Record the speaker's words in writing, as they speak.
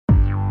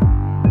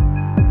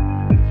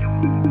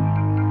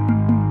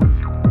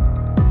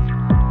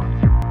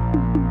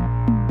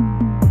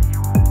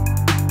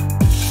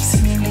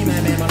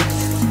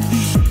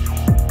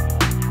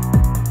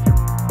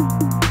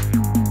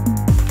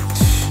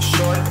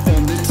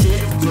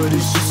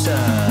It's just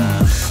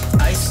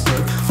a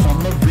iceberg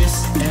on my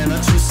wrist and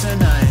I twist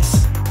and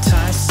ice.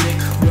 Tie stick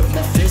with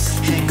my fist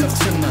handcuffed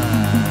to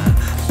my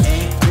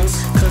ankles,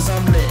 cause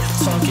I'm lit,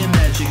 talking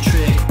magic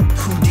trick.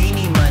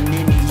 Houdini, my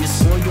ninny, you're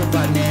spoiled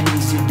by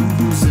nannies. Your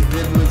boo-boo's a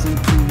biblically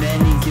poo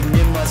nanny. Give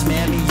Nimrod's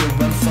mammy, you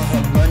run for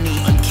her money.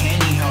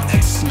 Uncanny how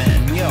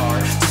X-Men we are,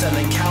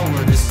 selling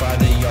cowardice by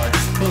the yard,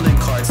 pulling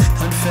cards,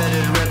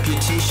 unfettered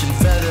reputation,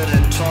 feathered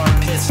and tar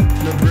pits.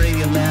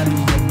 Labria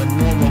labium,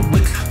 menorah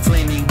wick,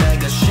 flaming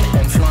bag of shit.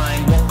 I'm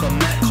flying, welcome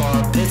at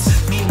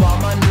carpets. Meanwhile,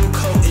 my new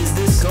coat is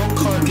this goat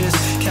carcass.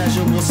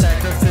 Casual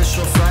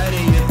sacrificial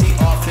Friday at the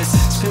office.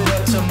 Spit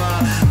up to my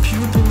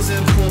pupils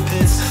and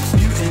pulpits.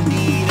 Mutant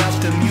need out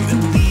the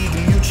mutant league,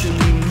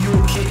 mutually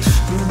mule kick.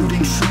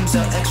 Looting shrooms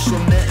out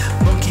excrement.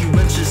 Monkey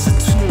wrenches a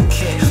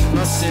toolkit.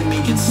 My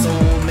simian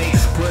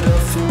soulmate with a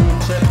full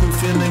clip who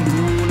feeling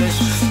ghoulish.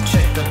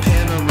 Check the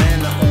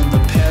panorama on the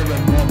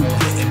paranormal,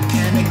 hitting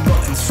panic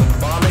buttons,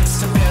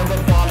 symbolics to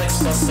parabolics,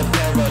 plus the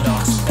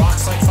paradox.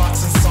 Box like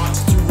fox and socks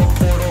to a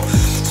portal.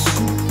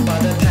 Scooped by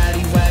the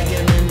paddy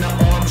wagon in the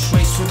arms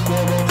race with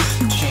Goro.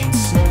 Chain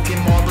smoking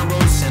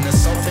Marlboros and a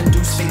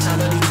self-induced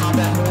fatality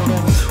combat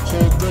mortal.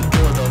 Hold the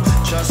door though,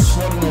 just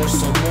one more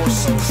so.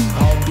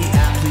 I'll be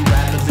aptly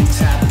rapidly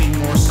tapping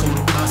Morse code.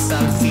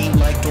 Hostile fiend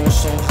like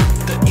dorsal.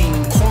 The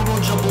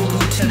incorrigible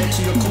lieutenant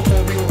to your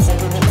corporeal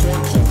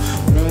corporal.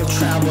 World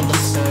traveler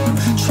stern,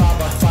 trial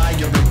by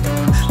fire and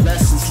burn.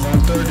 Lessons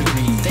learned third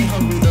degree. They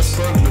hung with us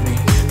burglary.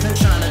 The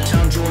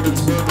Chinatown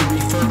Jordan's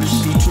burglary. Furbish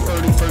speed too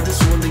early for this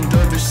whirling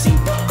dervish scene.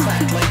 But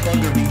cracked like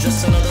buggery.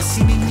 Just another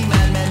seemingly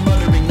madman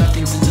muttering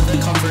nothings into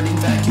the comforting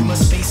vacuum of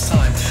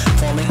space-time.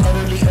 Falling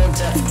utterly on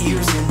deaf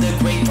ears in the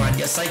grapevine.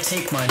 Yes, I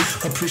take mine.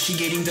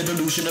 Appreciating the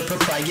delusion of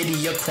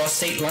propriety across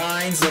state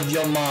lines of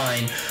your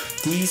mind.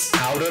 These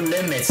outer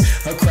limits,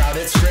 a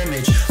crowded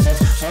scrimmage of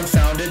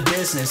unfounded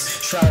business,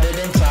 shrouded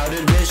in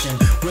clouded vision,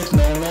 with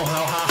no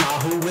know-how,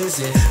 who is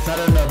it? Not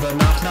another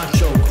knock-knock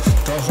joke.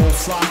 The whole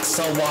flock's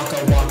a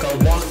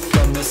walk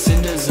from the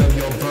cinders of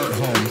your burnt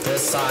home. The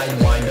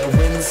sidewinder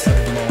winds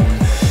have blown.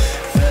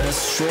 Better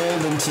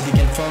stroll into the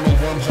infernal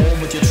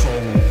wormhole with your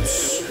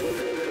trolls.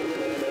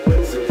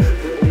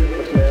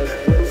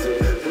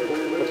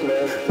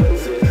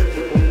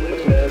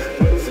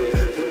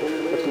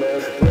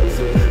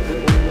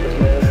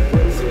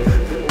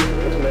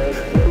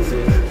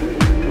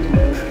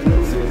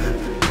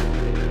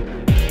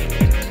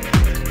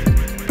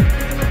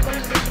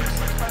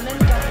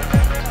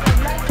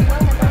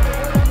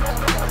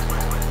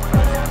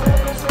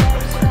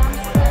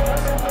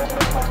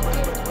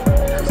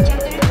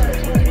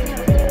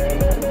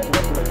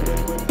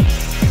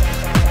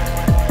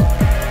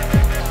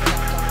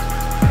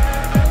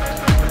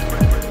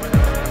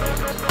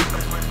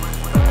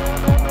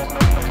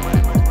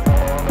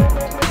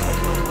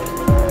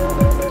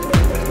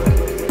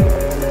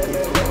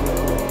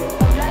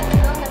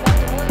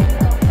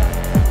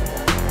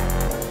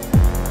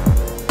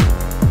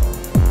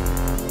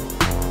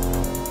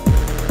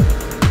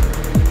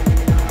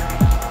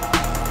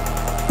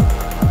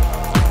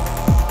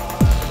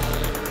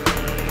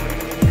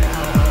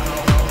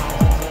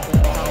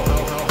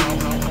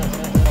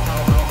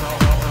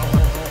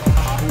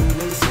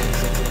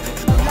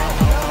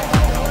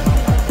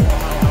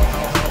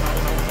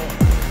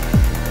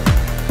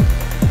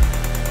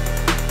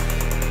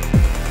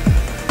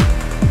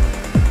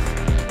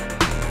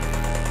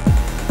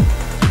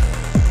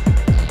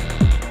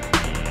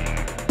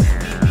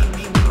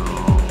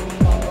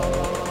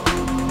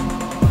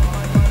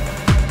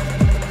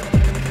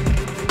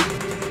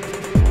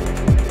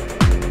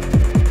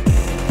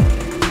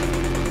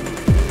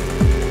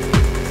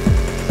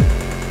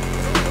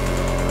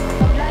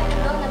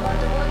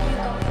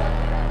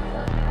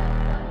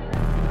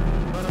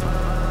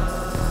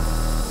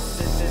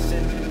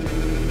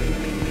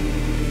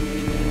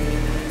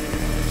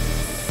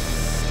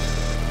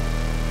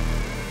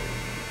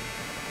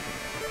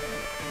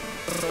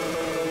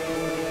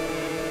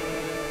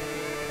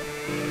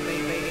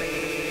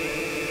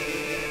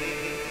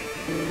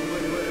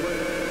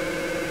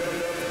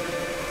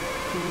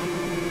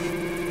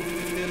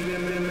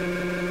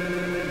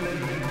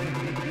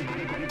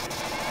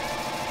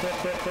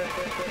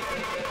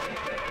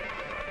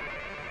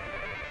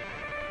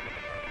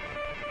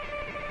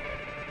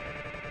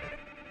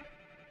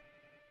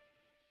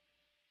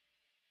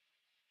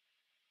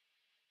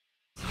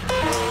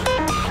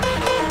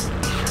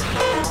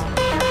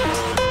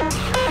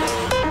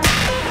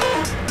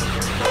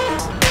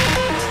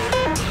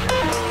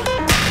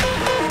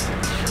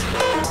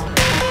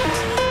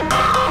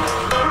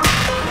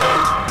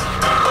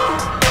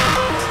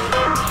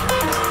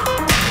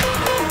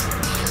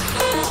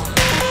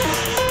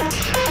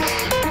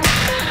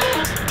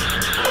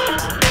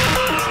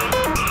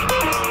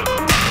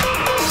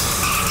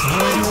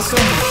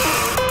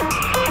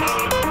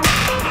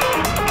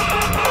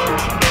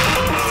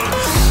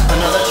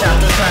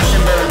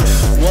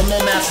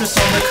 mattress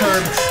on the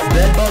curb,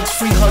 bed bugs,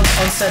 free hugs,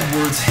 unsaid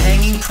words,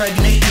 hanging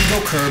pregnant ego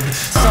curb.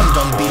 Some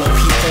dung beetle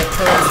people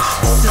perv,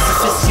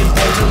 Sisyphusian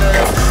boulder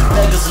nerve,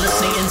 beggars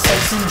listening, insult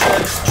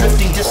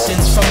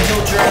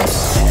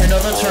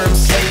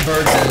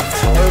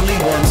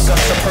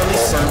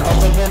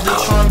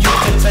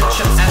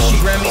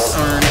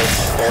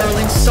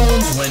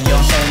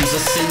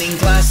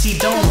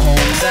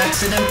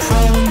accident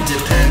prone,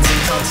 depending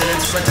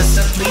continents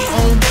reticently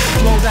own.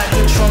 Blow back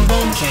the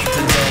trombone, can't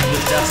condone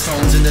with death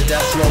tones in the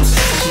death rows.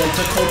 Smoke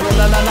the cobra,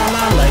 la la la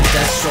la, like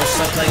Destro.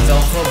 Stuck like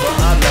Velcro, but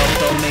I melt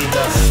though. Made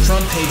the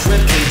front page,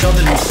 rib cage, all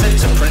the news fit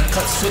to print.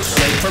 Cut, switch,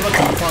 blade, for a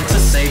coupon to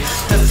save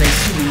the face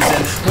you lose.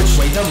 And which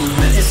way the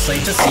movement is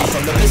slave to see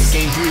from the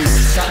Biscayne breeze.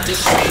 Got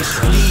this strange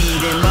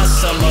lead in my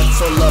summer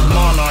full of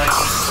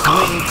monarchs.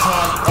 Wing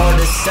con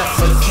artists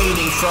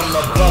defecating from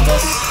above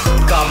us.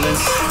 Goblins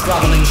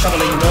groveling,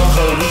 shoveling the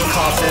holy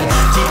coffin.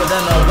 Deeper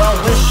than a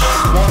well-wish,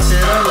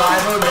 wanted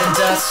alive or in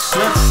death.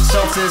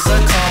 Self is a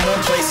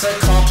commonplace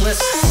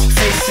accomplice,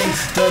 facing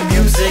the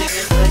music.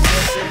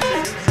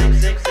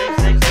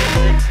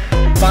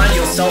 Find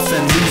yourself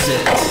and lose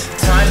it.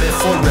 Time it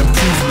for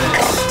improvement.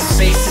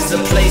 Space is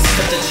a place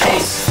for the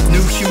chase.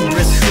 New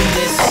hubris, who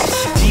this?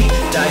 Deep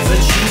dive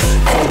achieve.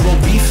 Coral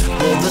reef,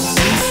 roll the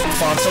sleeve.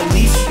 Fonto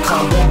leaf,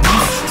 combo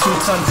beef.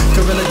 2-ton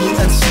gorilla glue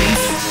and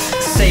sleeve.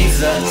 Save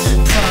the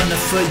prana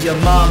for your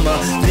mama.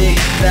 Big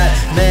fat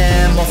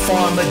mammal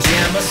farmer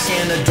jammer.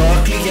 Scanner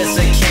darkly as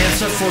a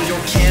cancer for your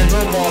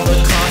candle while the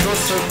condor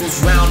circles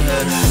round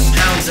her.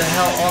 Hounds of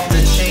hell off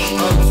the chain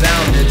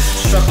unbounded.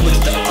 Struck with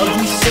the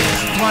ugly sick,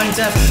 blind,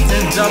 deaf,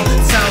 then dumb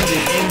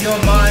sounded. In your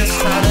mind's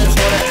crowded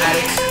for the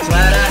attic.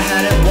 Glad I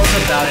had it, was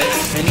about it.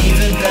 And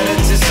even better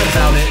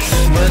disavow it.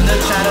 When the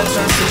chatter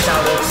turns to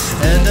chowder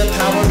and the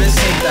power is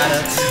made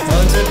better.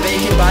 Under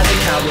bacon by the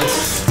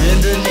cowards. In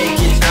the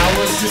naked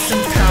hours,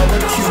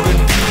 disempowered Cuban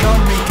PR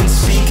Rican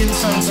speaking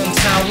tongues on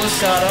towers.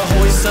 Gotta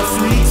hoist a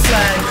free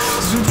flag.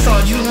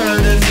 Zoobtron, you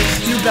heard of me.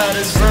 You bout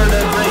as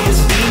vertebrae as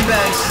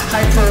beanbags.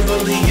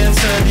 Hyperbole and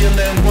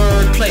turbulent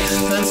wordplay.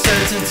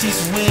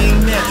 Uncertainty's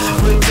wingman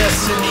with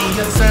destiny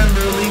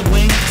ephemerally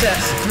winked at.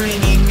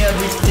 Greening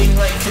everything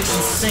like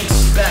kitchen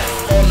sinks back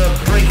on a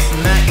break.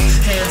 Mac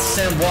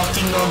handstand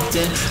walking on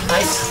thin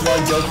ice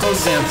while Yoko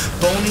Zam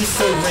bonies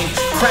the ring.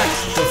 Crack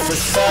the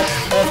facade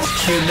of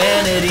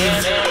humanity.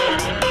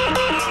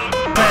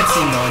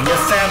 Prancing on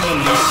your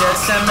family, shared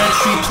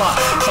cemetery plot.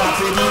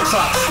 Property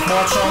clock,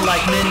 march on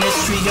like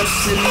Ministry of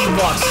City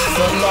walks.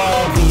 The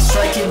lobby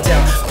striking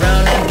down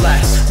brown and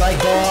blacks like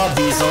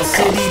Barbies on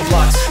city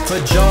blocks. For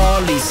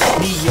jollies,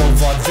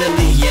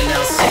 neo-vaudevillian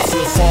now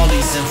six-wheel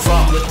follies in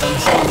front with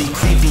unholy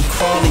creepy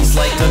crawlies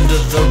like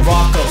under the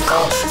rock of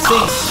all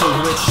things to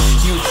which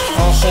you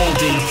are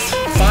holding.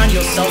 Find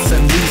yourself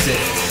and lose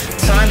it.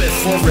 Time it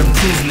for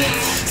improvement.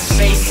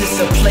 Space is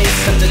a place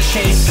for the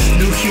chase.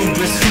 New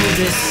hubris, who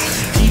this?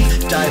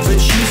 Deep dive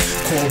achieve.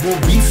 Coral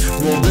reef,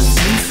 roll the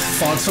sleeve.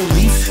 Fonto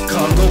leaf,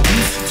 Congo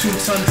beef.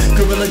 2-ton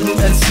gorilla glue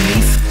and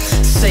sleeve.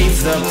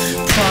 Save the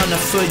prana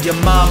for your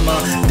mama.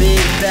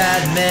 Big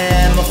bad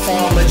man, a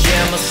farmer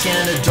jammer.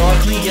 Scanner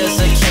darkly as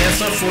a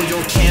cancer for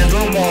your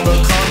candor while the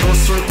condor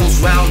circles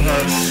round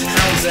her.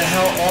 Hounds of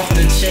hell off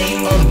the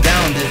chain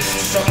unbounded.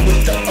 Struck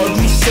with the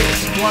ugly sick,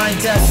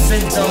 blind, deaf,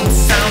 and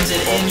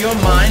dumbfounded. In your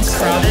mind's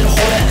crowded,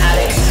 hold an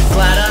attic.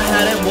 Glad I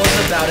had it, was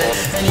about it.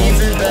 And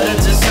even better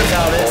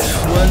disavow it.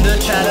 When the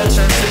chatter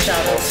turns to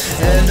chowder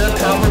and the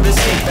power is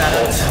cake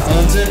batter.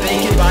 Under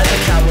bacon by the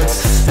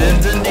cowards. In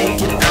the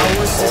naked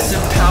hours,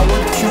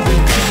 disempowered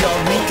Cuban PR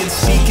Rican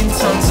speaking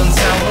tongues on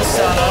towers.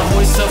 Gotta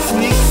hoist a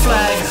free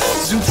flag.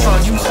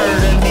 Zoobtron, you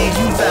heard of me.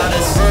 You bout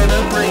as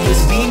vertebrae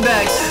as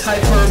beanbags.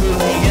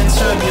 Hyperbole and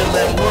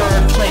turbulent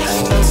wordplay.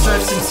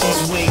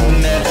 Uncertainty's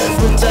wingman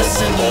with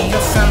destiny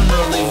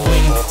ephemerally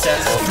winked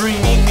at.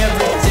 Bringing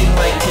everything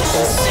like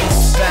kitchen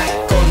sinks back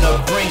on the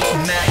brink.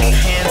 Mac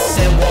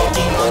handstand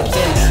walking on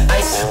thin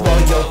ice while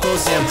Yoko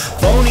Zam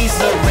bonies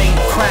the ring.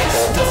 Crack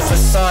the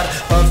facade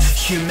of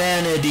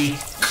humanity.